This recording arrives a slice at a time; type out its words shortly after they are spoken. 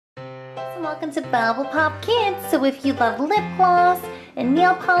and welcome to BubblePOP Kids. So if you love lip gloss and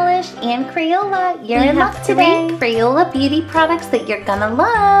nail polish and Crayola, you're in luck today. 3 Crayola beauty products that you're gonna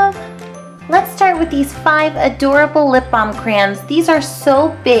love. Let's start with these 5 adorable lip balm crayons. These are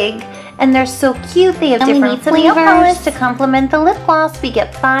so big and they're so cute. They have different flavors. Nail polish to complement the lip gloss. We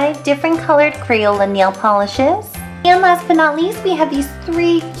get 5 different colored Crayola nail polishes. And last but not least, we have these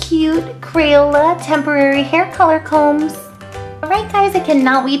 3 cute Crayola temporary hair color combs. Alright guys, I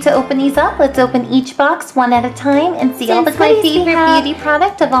cannot wait to open these up. Let's open each box one at a time and see all the goodies. My favorite beauty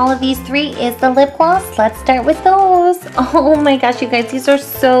product of all of these 3 is the lip gloss. Let's start with those. Oh my gosh, you guys, these are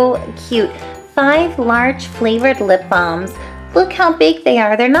so cute. 5 large flavored lip balms. Look how big they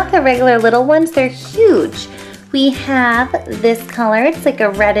are. They're not the regular little ones, they're huge. We have this color. It's like a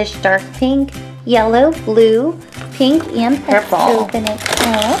reddish dark pink, yellow, blue, pink, and purple. Let's open it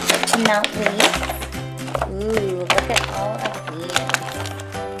up. Cannot wait. Ooh, look at all of these.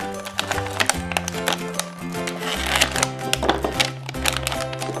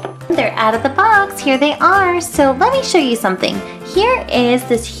 They're out of the box. Here they are. So let me show you something. Here is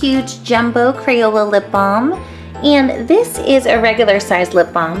this huge jumbo Crayola lip balm. And this is a regular size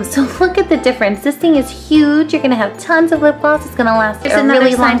lip balm. So look at the difference. This thing is huge. You're gonna have tons of lip gloss. It's gonna last a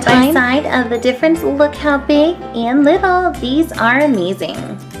really long time. Side of the difference. Look how big and little. These are amazing.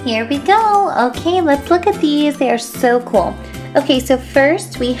 Here we go. Okay, let's look at these. They are so cool. Okay, so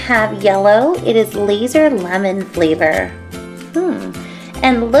first we have yellow. It is laser lemon flavor.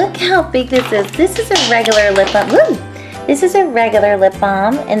 And look how big this is. This is a regular lip balm. Woo! This is a regular lip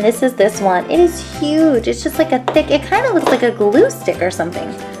balm, and this is this one. It is huge. It's just like a thick, it kind of looks like a glue stick or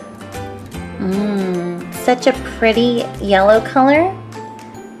something. Such a pretty yellow color.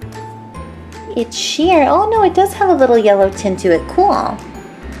 It's sheer. Oh no, it does have a little yellow tint to it. Cool.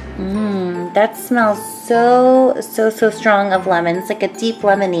 That smells so strong of lemon. It's like a deep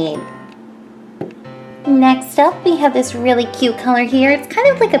lemonade. Next up, we have this really cute color here. It's kind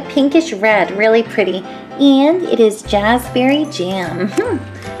of like a pinkish red, really pretty. And it is Jazzberry Jam.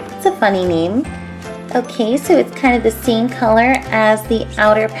 It's a funny name. Okay, so it's kind of the same color as the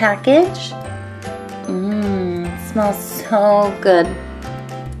outer package. It smells so good.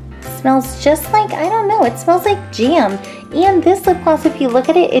 It smells just like, I don't know, it smells like jam. And this lip gloss, if you look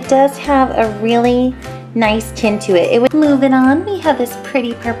at it, it does have a really nice tint to it. Moving on, we have this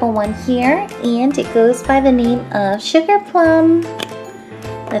pretty purple one here, and it goes by the name of Sugar Plum.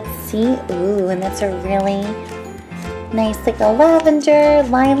 Let's see. Ooh, and that's a really nice, like a lavender,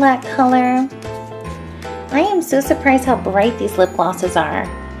 lilac color. I am so surprised how bright these lip glosses are.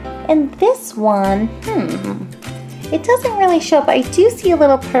 And this one, it doesn't really show up. I do see a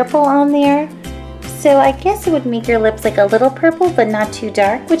little purple on there. So I guess it would make your lips like a little purple, but not too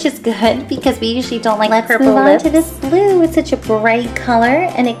dark, which is good because we usually don't like purple lips. Let's move on to this blue. It's such a bright color,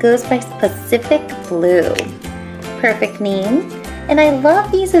 and it goes by Pacific Blue. Perfect name. And I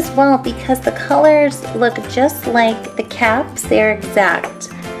love these as well because the colors look just like the caps. They're exact.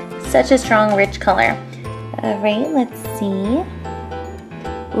 Such a strong, rich color. All right, let's see.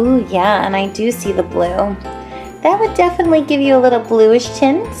 Ooh, yeah, and I do see the blue. That would definitely give you a little bluish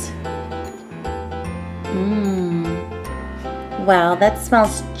tint. Wow, that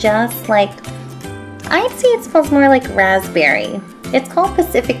smells just like, I'd say it smells more like raspberry. It's called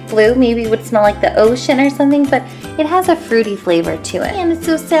Pacific Blue. Maybe it would smell like the ocean or something, but it has a fruity flavor to it. And it's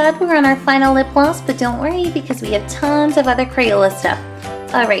so sad we're on our final lip gloss, but don't worry because we have tons of other Crayola stuff.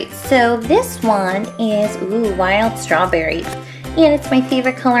 Alright, so this one is, ooh, Wild Strawberry. And it's my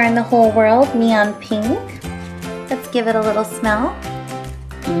favorite color in the whole world, neon pink. Let's give it a little smell.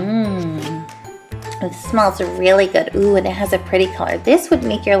 It smells really good. Ooh, and it has a pretty color. This would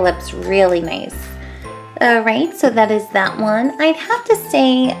make your lips really nice. Alright, so that is that one. I'd have to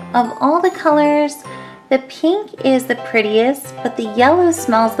say, of all the colors, the pink is the prettiest, but the yellow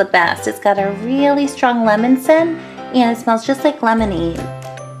smells the best. It's got a really strong lemon scent, and it smells just like lemonade.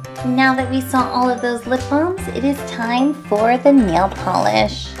 Now that we saw all of those lip balms, it is time for the nail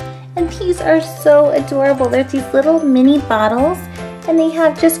polish. And these are so adorable. They're these little mini bottles, and they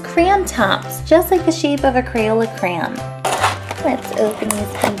have just crayon tops, just like the shape of a Crayola crayon. Let's open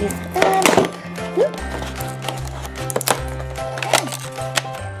these babies up.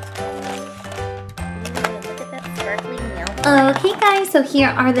 Okay guys, so here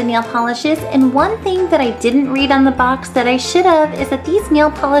are the nail polishes, and one thing that I didn't read on the box that I should have is that these nail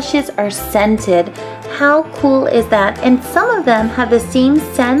polishes are scented. How cool is that? And some of them have the same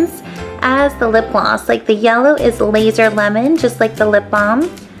scents as the lip gloss. Like the yellow is laser lemon, just like the lip balm.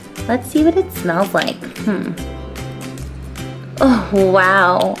 Let's see what it smells like. Oh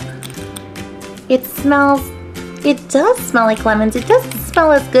wow. It smells It does smell like lemons. It doesn't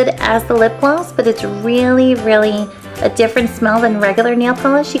smell as good as the lip gloss, but it's really, really a different smell than regular nail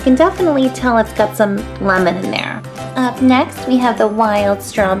polish. You can definitely tell it's got some lemon in there. Up next, we have the wild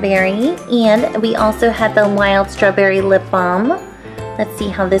strawberry, and we also had the wild strawberry lip balm. Let's see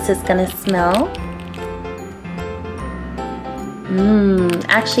how this is gonna smell.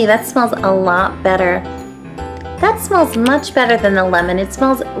 Actually that smells a lot better. That smells much better than the lemon. It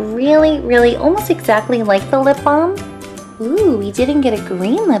smells really, really almost exactly like the lip balm. Ooh, we didn't get a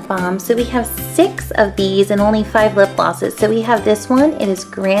green lip balm. So we have 6 of these and only 5 lip glosses. So we have this one. It is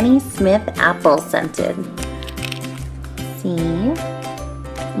Granny Smith apple scented. See?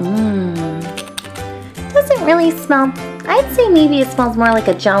 Doesn't really smell, I'd say maybe it smells more like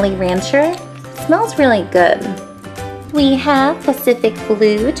a Jolly Rancher. Smells really good. We have Pacific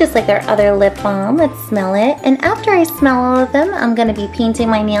Blue, just like our other lip balm. Let's smell it. And after I smell all of them, I'm gonna be painting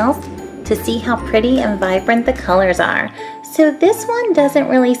my nails to see how pretty and vibrant the colors are. So this one doesn't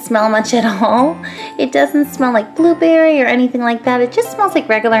really smell much at all. It doesn't smell like blueberry or anything like that. It just smells like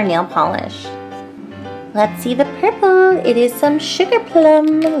regular nail polish. Let's see the purple. It is some sugar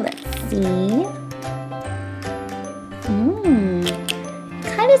plum. Let's see.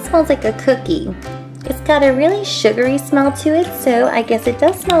 Kind of smells like a cookie. It's got a really sugary smell to it, so I guess it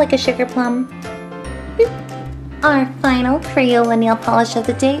does smell like a sugar plum. Boop. Our final Crayola nail polish of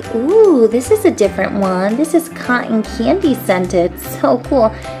the day. Ooh, this is a different one. This is cotton candy scented. So cool.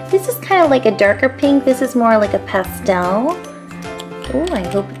 This is kind of like a darker pink. This is more like a pastel. Ooh, I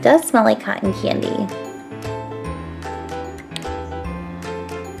hope it does smell like cotton candy.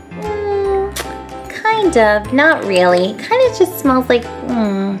 Kind of, not really. Kind of just smells like,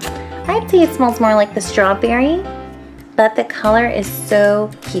 I'd say it smells more like the strawberry, but the color is so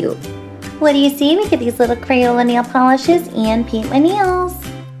cute. What do you see? We get these little Crayola nail polishes and paint my nails.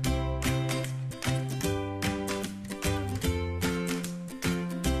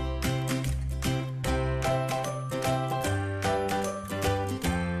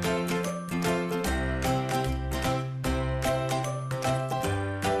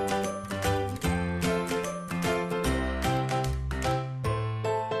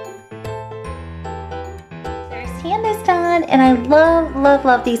 Hand is done, and I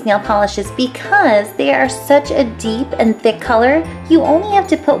love these nail polishes because they are such a deep and thick color. You only have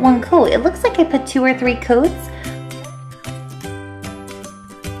to put 1 coat. It looks like I put 2 or 3 coats.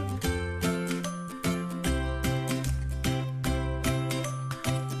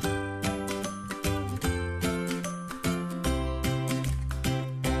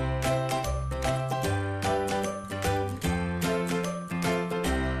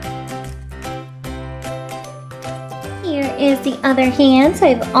 Here is the other hand, so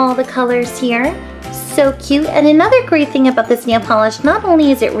I have all the colors here. So cute. And another great thing about this nail polish, not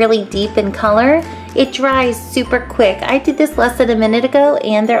only is it really deep in color, it dries super quick. I did this less than a minute ago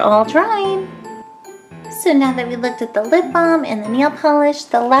and they're all dried. So now that we looked at the lip balm and the nail polish,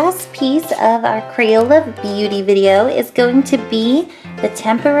 the last piece of our Crayola beauty video is going to be the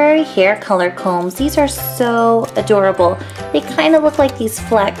temporary hair color combs. These are so adorable. They kind of look like these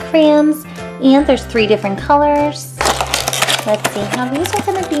flat crayons, and there's 3 different colors. Let's see how these are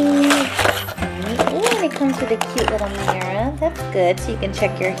gonna be. And it comes with a cute little mirror. That's good, so you can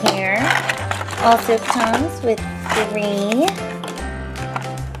check your hair. Also comes with 3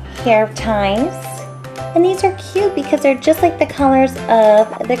 hair ties. And these are cute because they're just like the colors of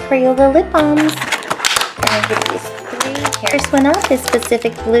the Crayola lip balms. And I get these 3 hair. First one up is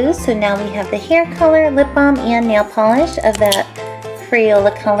Pacific Blue, so now we have the hair color, lip balm, and nail polish of that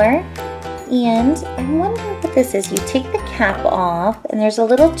Crayola color. And I wonder what this is. You take the cap off, and there's a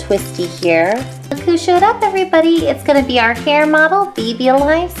little twisty here. Look who showed up, everybody. It's gonna be our hair model, BAby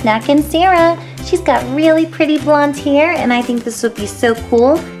Alive Snackin Sara. She's got really pretty blonde hair, and I think this would be so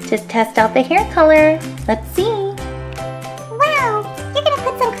cool to test out the hair color. Let's see. Wow, you're gonna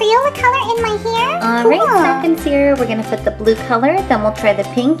put some Crayola color in my hair? All right, Snackin Sara, we're gonna put the blue color, then we'll try the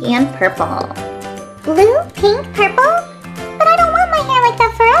pink and purple. Blue, pink, purple? But I don't want my hair like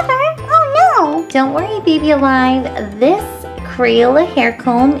that forever. Oh no! Don't worry, BAby Alive. This Crayola hair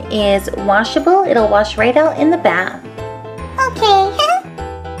comb is washable. It'll wash right out in the bath. Okay.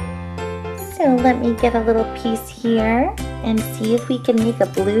 So let me get a little piece here and see if we can make a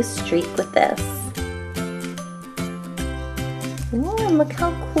blue streak with this. Ooh, and look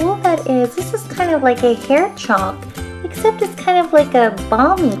how cool that is. This is kind of like a hair chalk, except it's kind of like a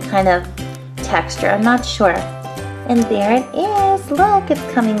balmy kind of texture. I'm not sure. And there it is. Look,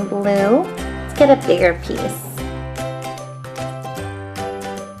 it's coming blue. Let's get a bigger piece.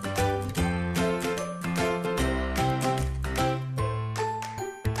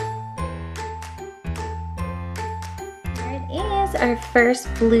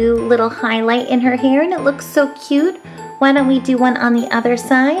 first blue little highlight in her hair and it looks so cute. Why don't we do one on the other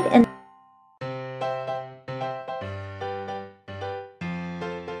side? And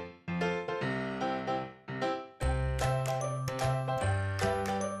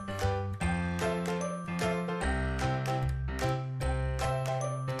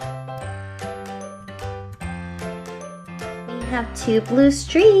we have two blue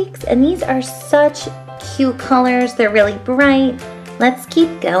streaks, and these are such cute colors. They're really bright. Let's keep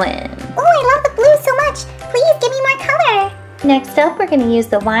going. Oh, I love the blue so much. Please give me more color. Next up, we're going to use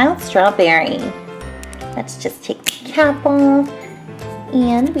the wild strawberry. Let's just take the cap off,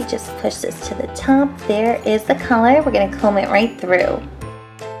 and we just push this to the top. There is the color. We're going to comb it right through.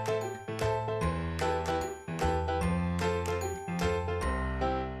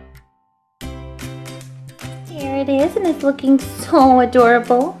 There it is, and it's looking so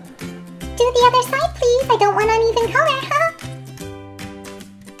adorable. Do the other side, please. I don't want uneven color, huh?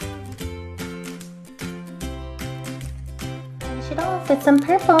 Finish it off with some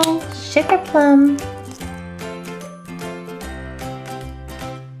purple, sugar plum.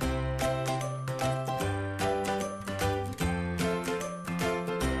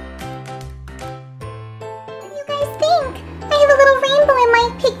 What do you guys think? I have a little rainbow in my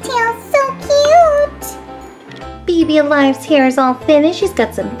pigtails. So cute. BAby Alive's hair is all finished. She's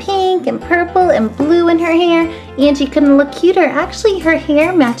got some pink and purple and blue in her hair, and she couldn't look cuter. Actually, her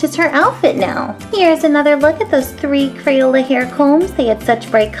hair matches her outfit now. Here's another look at those 3 Crayola hair combs. They had such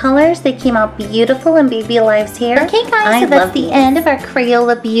bright colors. They came out beautiful in BAby Alive's hair. Okay guys, so that's the end of our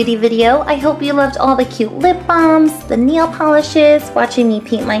Crayola beauty video. I hope you loved all the cute lip balms, the nail polishes, watching me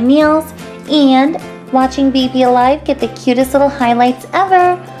paint my nails, and watching BAby Alive get the cutest little highlights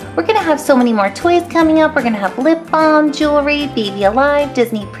ever. We're going to have so many more toys coming up. We're going to have lip balm, jewelry, BAby Alive,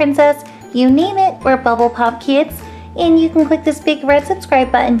 Disney Princess, you name it. We're BubblePOP Kids. And you can click this big red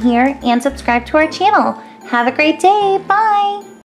subscribe button here and subscribe to our channel. Have a great day. Bye.